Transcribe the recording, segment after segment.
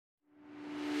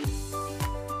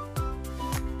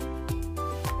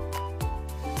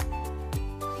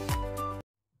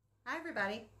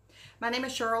everybody. My name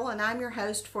is Cheryl and I'm your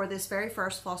host for this very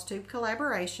first FlossTube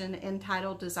collaboration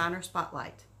entitled Designer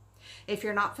Spotlight. If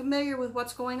you're not familiar with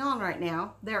what's going on right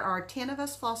now, there are 10 of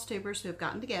us FlossTubers who have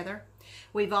gotten together.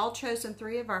 We've all chosen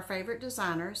 3 of our favorite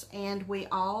designers and we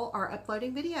all are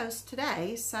uploading videos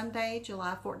today, Sunday,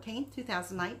 July 14th,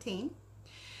 2019, in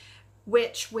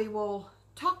which we will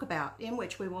talk about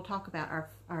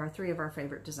our 3 of our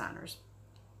favorite designers.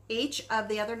 Each of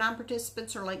the other 9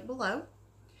 participants are linked below.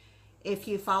 If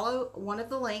you follow one of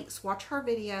the links, watch her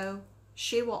video,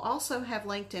 she will also have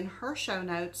linked in her show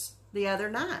notes the other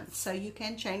 9, so you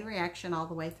can chain reaction all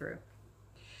the way through.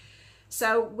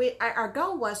 So our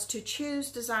goal was to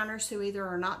choose designers who either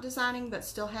are not designing but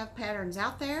still have patterns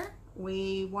out there.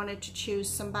 We wanted to choose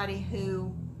somebody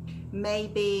who may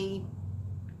be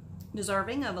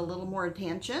deserving of a little more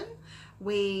attention.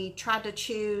 We tried to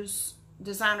choose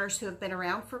designers who have been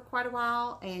around for quite a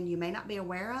while and you may not be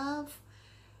aware of.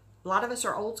 A lot of us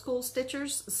are old school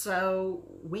stitchers, so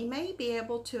we may be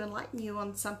able to enlighten you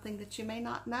on something that you may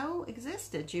not know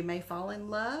existed. You may fall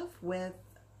in love with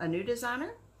a new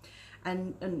designer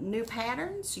and new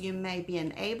patterns. You may be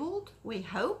enabled, we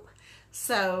hope.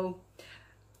 So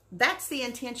that's the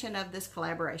intention of this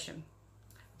collaboration.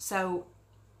 So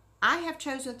I have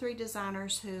chosen 3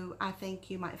 designers who I think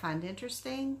you might find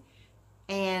interesting,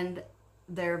 and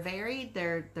they're varied,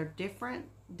 they're different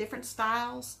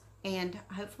styles, and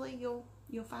hopefully you'll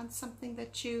find something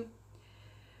that you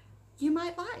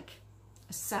might like.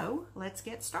 So let's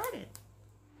get started.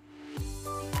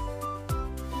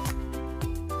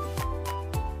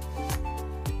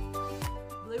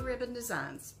 Blue Ribbon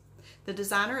Designs. The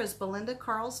designer is Belinda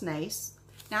Carls-Nace.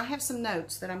 Now I have some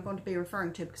notes that I'm going to be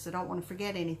referring to because I don't want to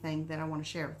forget anything that I want to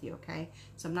share with you, okay?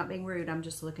 So I'm not being rude, I'm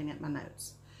just looking at my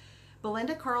notes.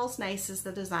 Belinda Carls-Nace is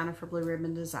the designer for Blue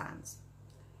Ribbon Designs.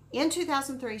 In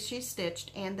 2003, she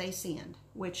stitched And They Sinned,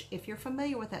 which, if you're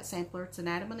familiar with that sampler, it's an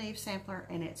Adam and Eve sampler,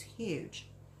 and it's huge.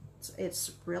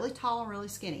 It's really tall and really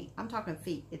skinny. I'm talking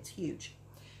feet. It's huge.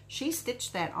 She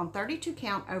stitched that on 32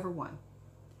 count over 1.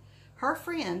 Her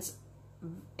friends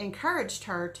encouraged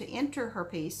her to enter her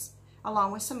piece,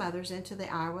 along with some others, into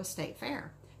the Iowa State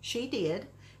Fair. She did,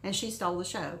 and she stole the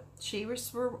show. She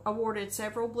was awarded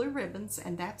several blue ribbons,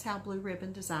 and that's how Blue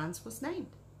Ribbon Designs was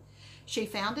named. She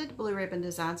founded Blue Ribbon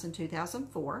Designs in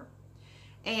 2004,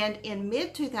 and in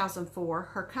mid-2004,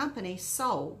 her company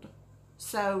sold,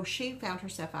 so she found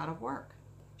herself out of work.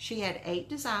 She had 8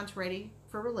 designs ready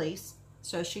for release,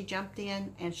 so she jumped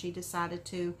in and she decided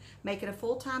to make it a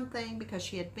full-time thing because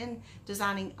she had been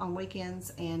designing on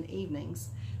weekends and evenings.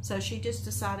 So she just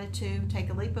decided to take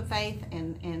a leap of faith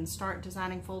and start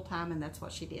designing full-time, and that's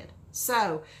what she did.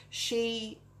 So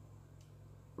she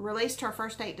released her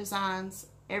first 8 designs.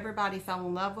 Everybody fell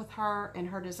in love with her and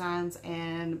her designs,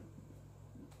 and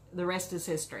the rest is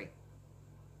history.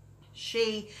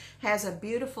 She has a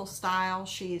beautiful style.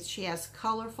 She has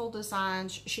colorful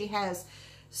designs. She has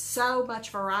so much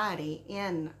variety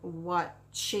in what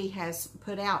she has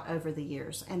put out over the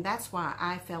years, and that's why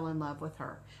I fell in love with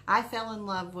her. I fell in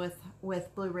love with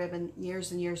Blue Ribbon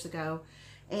years and years ago,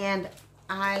 and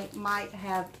I might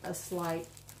have a slight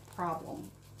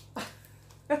problem.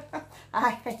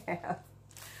 I have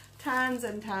tons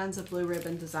and tons of Blue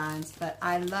Ribbon designs, but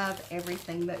I love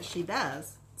everything that she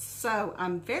does. So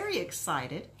I'm very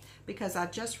excited because I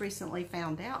just recently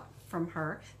found out from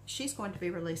her she's going to be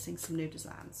releasing some new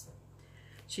designs.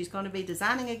 She's going to be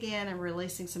designing again and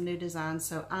releasing some new designs,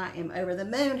 so I am over the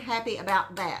moon happy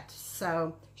about that.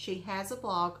 So she has a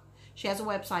blog, she has a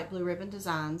website,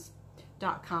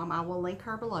 blueribbondesigns.com. I will link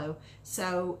her below.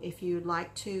 So if you'd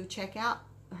like to check out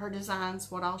her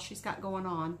designs, what all she's got going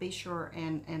on, be sure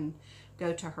and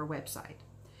go to her website.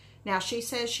 Now she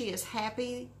says she is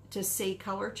happy to see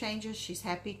color changes. She's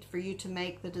happy for you to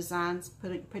make the designs,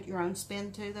 put your own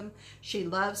spin to them. She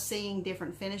loves seeing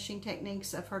different finishing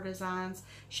techniques of her designs.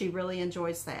 She really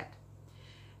enjoys that.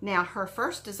 Now her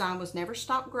first design was Never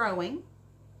Stop Growing,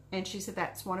 and she said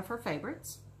that's one of her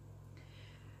favorites.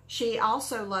 She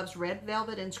also loves Red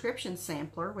Velvet Inscription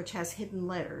Sampler, which has hidden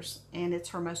letters, and it's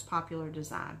her most popular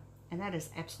design. And that is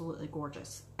absolutely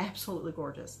gorgeous. Absolutely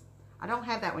gorgeous. I don't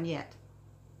have that one yet.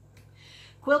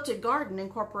 Quilted Garden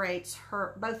incorporates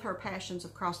both her passions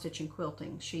of cross-stitch and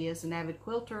quilting. She is an avid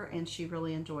quilter, and she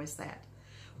really enjoys that.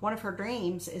 One of her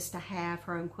dreams is to have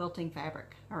her own quilting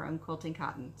fabric, her own quilting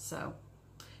cotton. So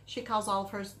she calls all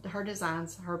of her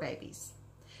designs her babies.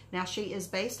 Now she is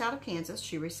based out of Kansas.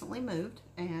 She recently moved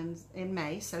and in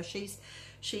May, so she's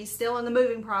still in the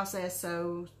moving process,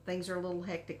 so things are a little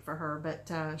hectic for her, but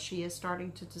she is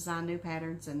starting to design new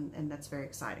patterns, and that's very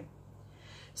exciting.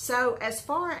 So as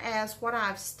far as what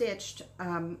I've stitched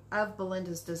of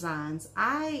Belinda's designs,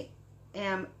 I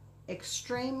am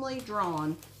extremely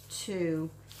drawn to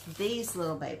these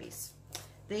little babies.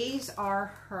 These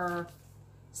are her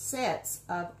sets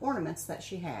of ornaments that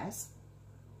she has.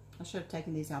 I should have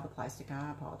taken these out of the plastic.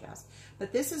 I apologize.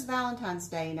 But this is Valentine's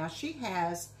Day. Now she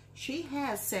has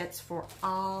sets for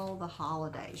all the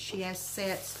holidays. She has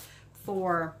sets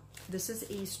for, this is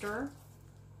Easter.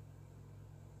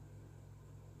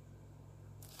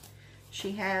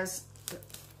 She has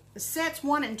sets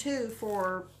 1 and 2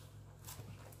 for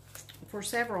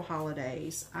several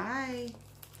holidays. I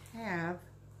have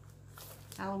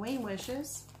Halloween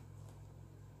wishes.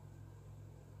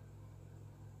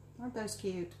 Aren't those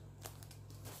cute?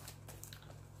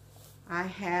 I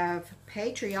have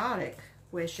patriotic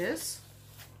wishes,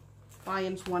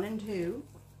 volumes 1 and 2.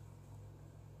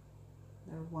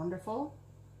 They're wonderful.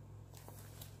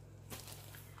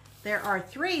 There are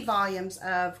 3 volumes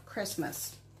of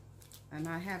Christmas, and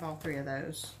I have all 3 of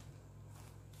those.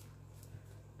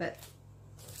 But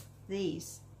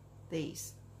these,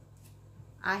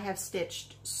 I have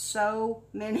stitched so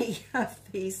many of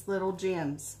these little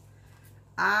gems.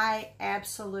 I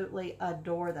absolutely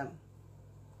adore them.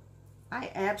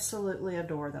 I absolutely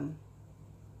adore them.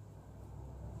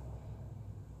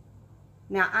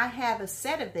 Now, I have a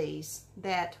set of these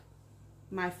that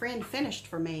my friend finished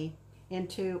for me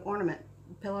into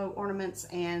pillow ornaments,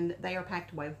 and they are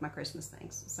packed away with my Christmas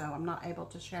things, so I'm not able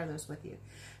to share those with you.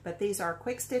 But these are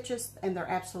quick stitches, and they're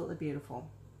absolutely beautiful.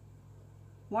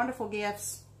 Wonderful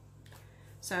gifts.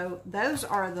 So those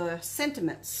are the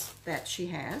sentiments that she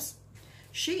has.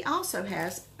 She also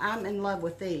has, I'm in love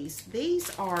with these.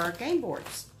 These are game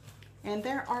boards, and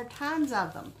there are tons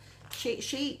of them.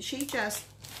 She just,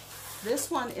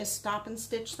 this one is Stop and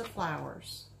Stitch the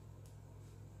Flowers.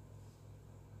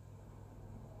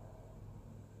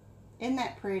 Isn't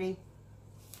that pretty?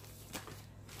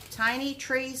 Tiny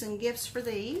Trees and Gifts for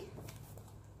Thee.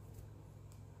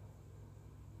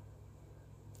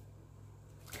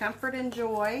 Comfort and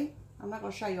Joy. I'm not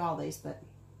going to show you all these, but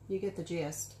you get the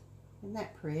gist. Isn't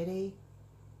that pretty?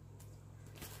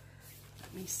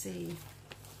 Let me see.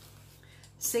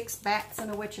 6 Bats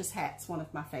in a Witch's Hat's one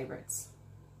of my favorites.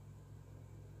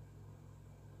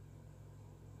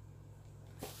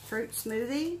 Fruit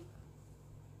Smoothie.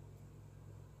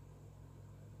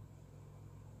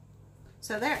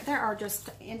 So there are just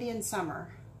Indian Summer.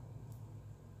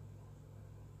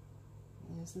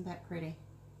 Isn't that pretty?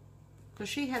 So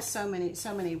she has so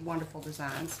many wonderful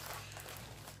designs.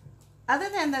 Other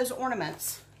than those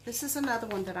ornaments, this is another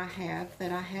one that I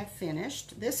have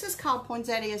finished. This is called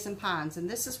Poinsettias and Pines, and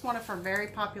this is one of her very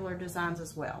popular designs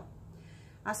as well.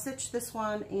 I stitched this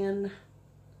one in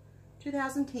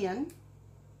 2010.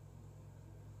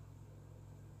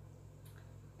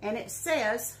 And it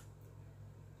says,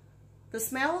 the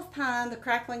smell of pine, the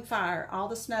crackling fire, all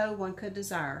the snow one could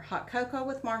desire. Hot cocoa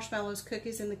with marshmallows,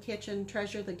 cookies in the kitchen,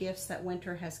 treasure the gifts that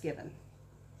winter has given.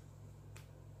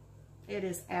 It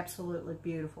is absolutely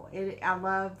beautiful. I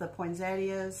love the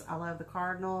poinsettias. I love the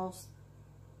cardinals.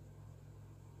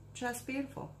 Just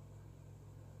beautiful.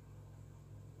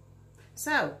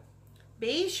 So,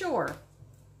 be sure,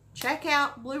 check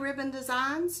out Blue Ribbon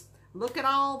Designs. Look at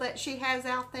all that she has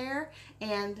out there,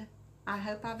 and I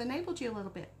hope I've enabled you a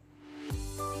little bit.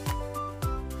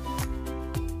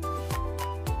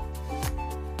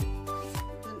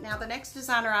 Now, the next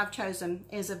designer I've chosen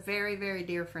is a very, very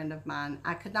dear friend of mine.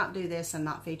 I could not do this and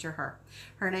not feature her.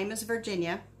 Her name is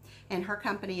Virginia, and her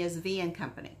company is V &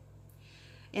 Company.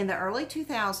 In the early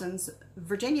 2000s,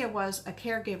 Virginia was a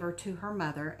caregiver to her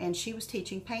mother, and she was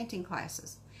teaching painting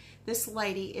classes. This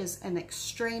lady is an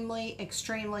extremely,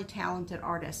 extremely talented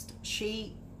artist.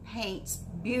 She paints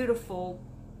beautiful,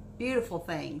 beautiful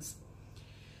things.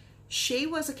 She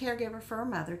was a caregiver for her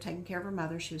mother, taking care of her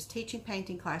mother. She was teaching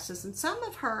painting classes, and some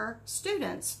of her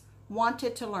students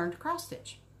wanted to learn to cross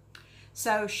stitch.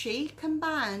 So she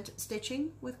combined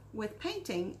stitching with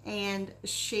painting, and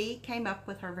she came up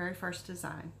with her very first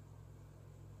design.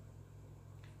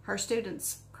 Her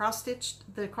students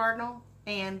cross-stitched the cardinal,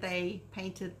 and they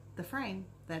painted the frame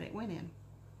that it went in.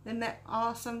 Isn't that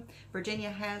awesome? Virginia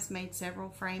has made several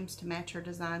frames to match her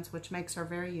designs, which makes her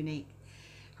very unique.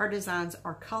 Her designs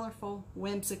are colorful,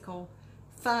 whimsical,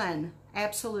 fun,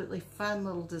 absolutely fun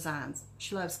little designs.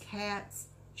 She loves cats.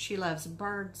 She loves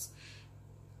birds.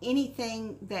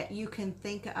 Anything that you can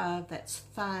think of that's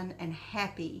fun and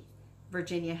happy,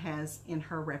 Virginia has in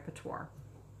her repertoire.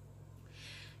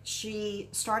 She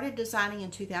started designing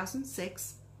in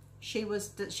 2006.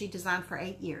 She designed for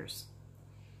 8 years.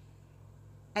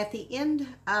 at the end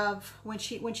of when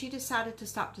she decided to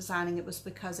stop designing, it was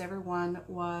because everyone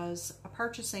was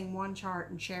purchasing one chart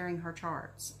and sharing her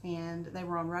charts, and they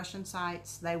were on Russian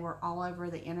sites, they were all over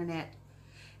the internet,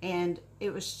 and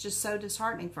it was just so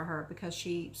disheartening for her because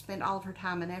she spent all of her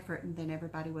time and effort, and then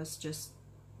everybody was just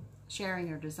sharing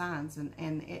her designs, and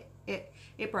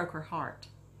it broke her heart.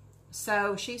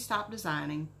 So she stopped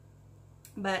designing,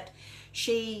 but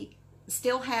she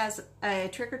still has a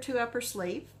trick or two up her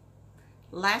sleeve.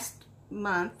 Last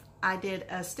month, I did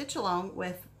a stitch along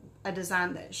with a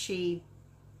design that she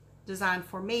designed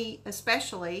for me,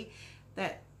 especially,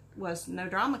 that was No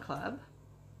Drama Club.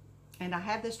 And I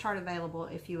have this chart available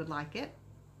if you would like it.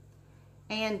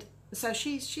 And so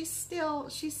she's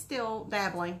still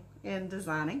dabbling in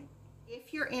designing.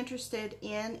 If you're interested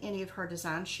in any of her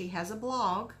designs, she has a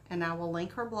blog, and I will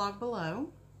link her blog below.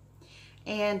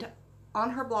 And on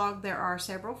her blog, there are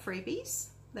several freebies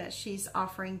that she's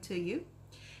offering to you.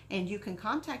 And you can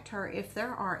contact her if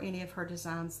there are any of her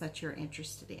designs that you're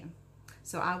interested in.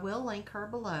 So I will link her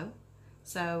below.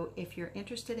 So if you're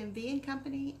interested in V &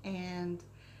 Company and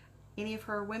any of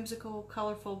her whimsical,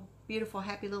 colorful, beautiful,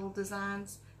 happy little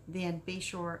designs, then be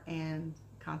sure and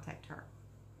contact her.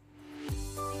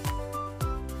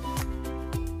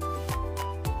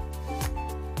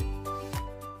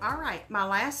 All right, my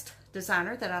last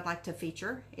designer that I'd like to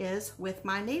feature is with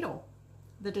my needle.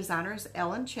 The designer is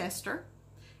Ellen Chester.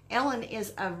 Ellen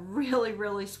is a really,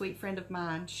 really sweet friend of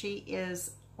mine. She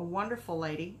is a wonderful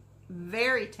lady,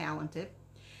 very talented.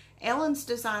 Ellen's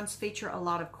designs feature a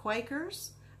lot of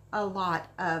Quakers, a lot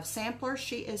of samplers.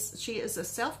 She is a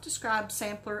self-described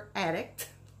sampler addict.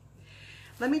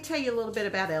 Let me tell you a little bit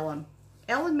about Ellen.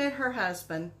 Ellen met her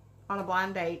husband on a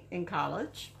blind date in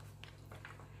college.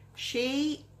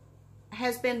 She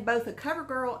has been both a cover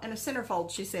girl and a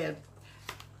centerfold, she said.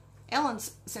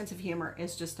 Ellen's sense of humor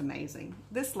is just amazing.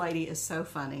 This lady is so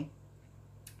funny.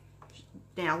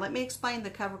 Now, let me explain the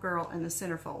cover girl and the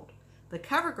centerfold. The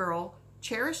cover girl,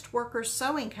 Cherished Workers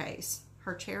Sewing Case,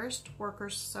 her Cherished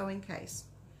Workers Sewing Case,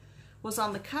 was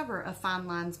on the cover of Fine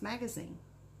Lines magazine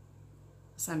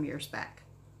some years back.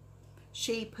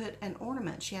 She put an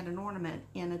ornament, she had an ornament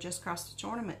in a Just Cross Stitch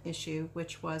ornament issue,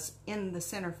 which was in the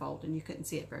centerfold, and you couldn't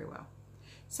see it very well.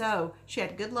 So she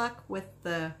had good luck with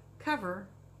the cover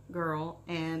girl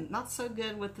and not so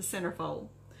good with the centerfold.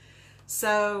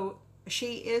 So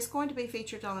she is going to be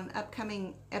featured on an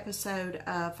upcoming episode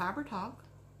of Fiber Talk.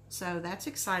 So that's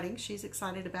exciting. She's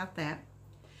excited about that.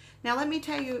 Now let me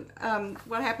tell you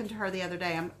what happened to her the other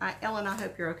day. Ellen, I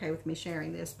hope you're okay with me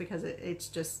sharing this, because it's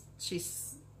just,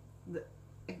 she's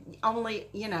only,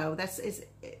 you know,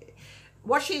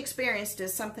 what she experienced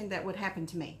is something that would happen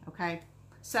to me, okay?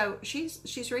 So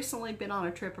she's recently been on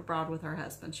a trip abroad with her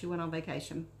husband. She went on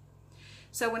vacation.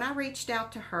 So when I reached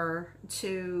out to her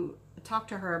to talk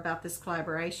to her about this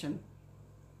collaboration,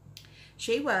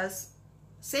 she was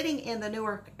sitting in the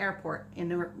Newark airport in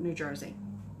Newark, New Jersey,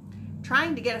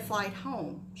 trying to get a flight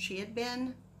home. She had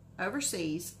been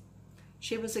overseas.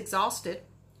 She was exhausted.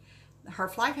 Her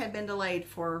flight had been delayed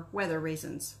for weather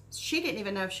reasons. She didn't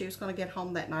even know if she was going to get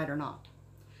home that night or not.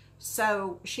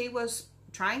 So she was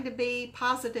trying to be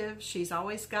positive. She's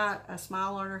always got a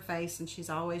smile on her face, and she's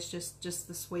always just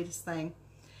the sweetest thing.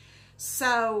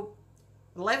 So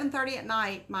 11:30 at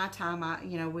night, my time,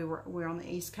 we were on the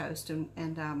East Coast,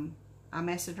 and I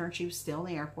messaged her, and she was still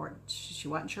in the airport. She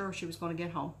wasn't sure if she was going to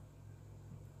get home.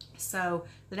 So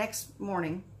the next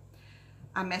morning,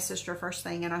 I messaged her first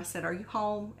thing, and I said, "Are you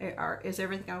home? Or is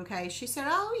everything okay?" She said,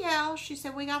 "Oh yeah." She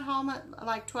said, "We got home at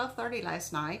like 12:30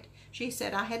 last night." She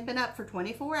said, "I had been up for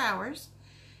 24 hours."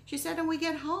 She said, "And we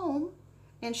get home,"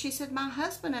 and she said, "My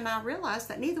husband and I realized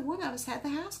that neither one of us had the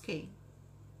house key."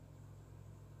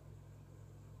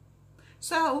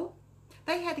 So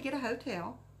they had to get a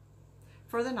hotel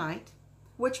for the night,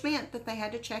 which meant that they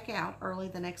had to check out early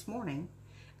the next morning,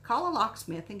 call a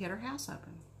locksmith, and get her house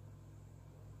open.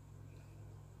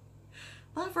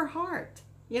 Love her heart,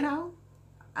 you know.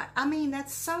 I mean,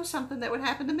 that's so something that would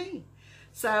happen to me.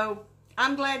 So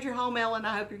I'm glad you're home, Ellen.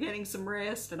 I hope you're getting some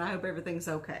rest, and I hope everything's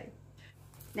okay.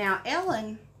 Now,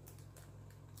 Ellen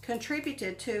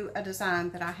contributed to a design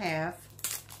that I have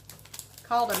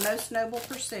called A Most Noble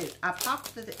Pursuit. I've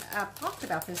talked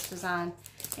about this design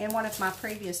in one of my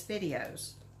previous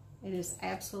videos. It is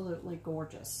absolutely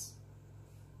gorgeous.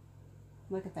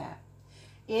 Look at that.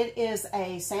 It is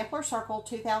a Sampler Circle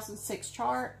 2006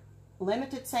 chart.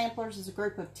 Limited Samplers is a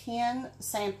group of 10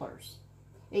 samplers.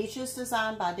 Each is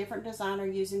designed by a different designer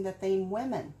using the theme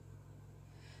women.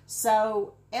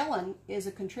 So Ellen is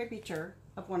a contributor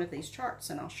of one of these charts,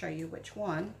 and I'll show you which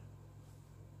one.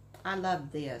 I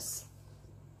love this.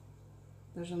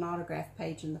 There's an autograph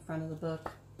page in the front of the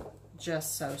book.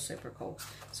 Just so super cool.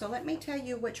 So let me tell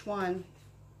you which one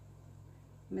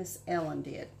Miss Ellen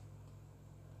did.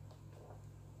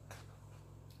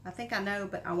 I think I know,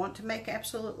 but I want to make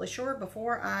absolutely sure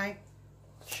before I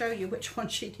show you which one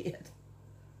she did.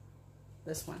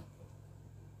 This one.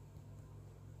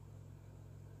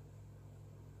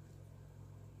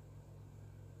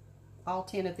 All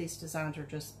 10 of these designs are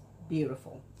just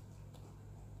beautiful.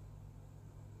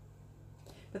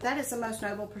 But that is the most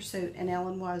noble pursuit, and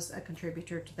Ellen was a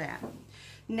contributor to that.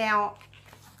 Now,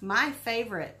 my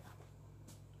favorite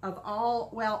of all,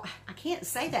 well, I can't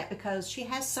say that because she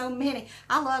has so many.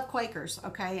 I love Quakers,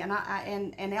 okay,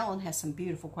 and Ellen has some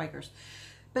beautiful Quakers.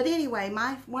 But anyway,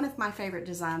 one of my favorite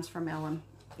designs from Ellen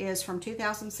is from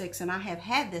 2006, and I have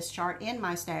had this chart in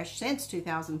my stash since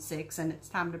 2006, and it's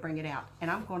time to bring it out. And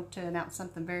I'm going to announce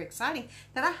something very exciting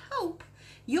that I hope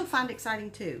you'll find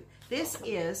exciting too. This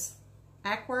is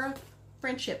Aqua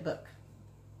Friendship Book.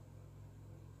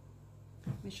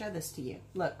 Let me show this to you.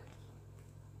 Look.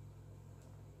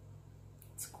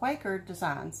 It's Quaker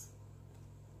designs.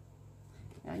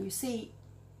 Now you see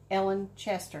Ellen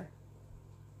Chester.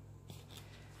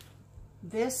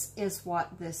 This is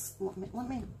what this, let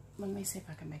me see if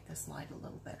I can make this light a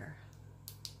little better.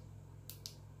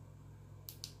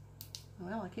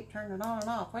 Well, I keep turning it on and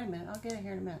off. Wait a minute, I'll get it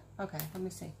here in a minute. Okay, let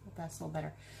me see if that's a little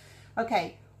better.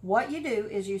 Okay, what you do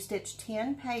is you stitch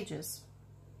 10 pages.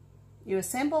 You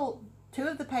assemble 2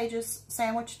 of the pages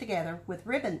sandwiched together with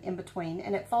ribbon in between,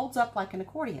 and it folds up like an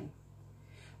accordion.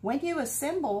 When you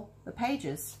assemble the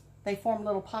pages, they form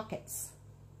little pockets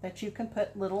that you can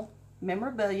put little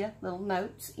memorabilia, little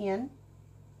notes in.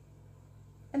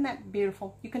 Isn't that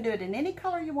beautiful? You can do it in any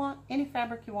color you want, any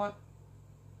fabric you want.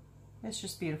 It's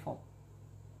just beautiful.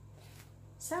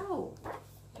 So,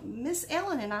 Miss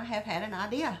Ellen and I have had an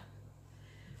idea.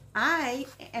 I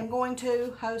am going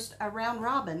to host a round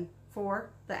robin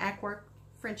for the Aqua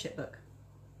Friendship Book.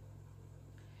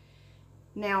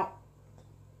 Now,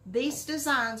 these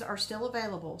designs are still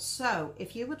available, so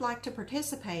if you would like to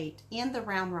participate in the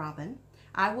round robin,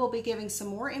 I will be giving some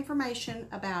more information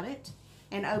about it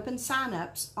and open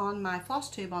sign-ups on my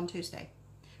FlossTube on Tuesday.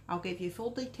 I'll give you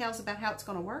full details about how it's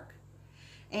going to work,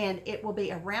 and it will be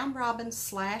a round robin /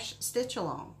 stitch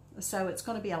along. So it's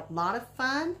going to be a lot of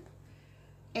fun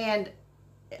and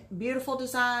beautiful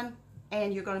design,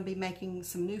 and you're going to be making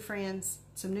some new friends,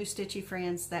 some new stitchy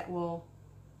friends that will,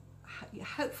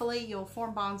 hopefully you'll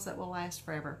form bonds that will last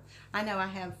forever. I know I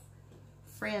have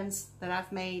friends that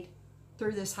I've made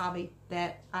through this hobby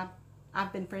that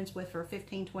I've been friends with for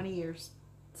 15, 20 years.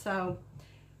 So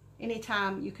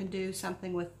anytime you can do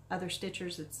something with other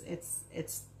stitchers,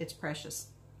 it's precious.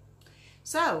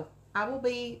 So I will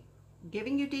be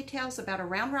giving you details about a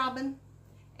round robin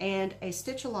and a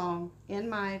stitch along in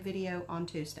my video on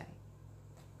Tuesday.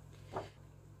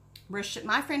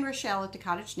 My friend Rochelle at the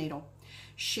Cottage Needle,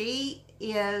 she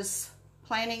is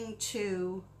planning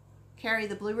to carry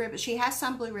the blue ribbon. She has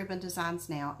some blue ribbon designs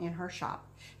now in her shop.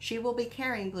 She will be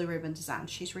carrying blue ribbon designs.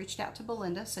 She's reached out to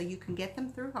Belinda, so you can get them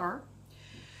through her.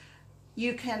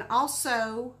 You can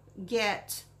also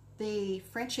get the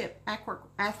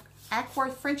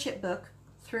Aqua Friendship Book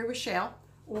through Rochelle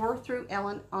or through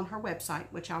Ellen on her website,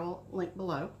 which I will link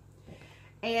below.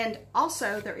 And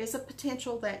also, there is a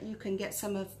potential that you can get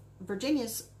some of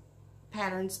Virginia's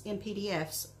patterns in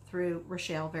PDFs through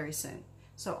Rochelle very soon.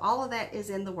 So all of that is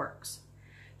in the works.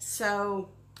 So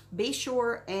be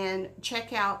sure and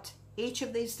check out each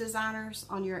of these designers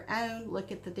on your own.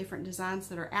 Look at the different designs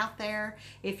that are out there.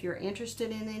 If you're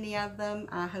interested in any of them,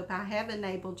 I hope I have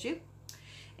enabled you.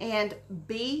 And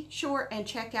be sure and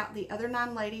check out the other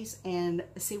 9 ladies and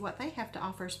see what they have to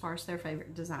offer as far as their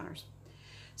favorite designers.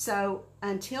 So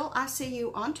until I see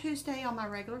you on Tuesday on my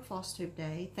regular FlossTube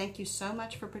day, thank you so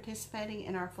much for participating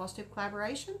in our FlossTube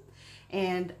collaboration,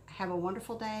 and have a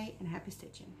wonderful day and happy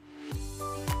stitching.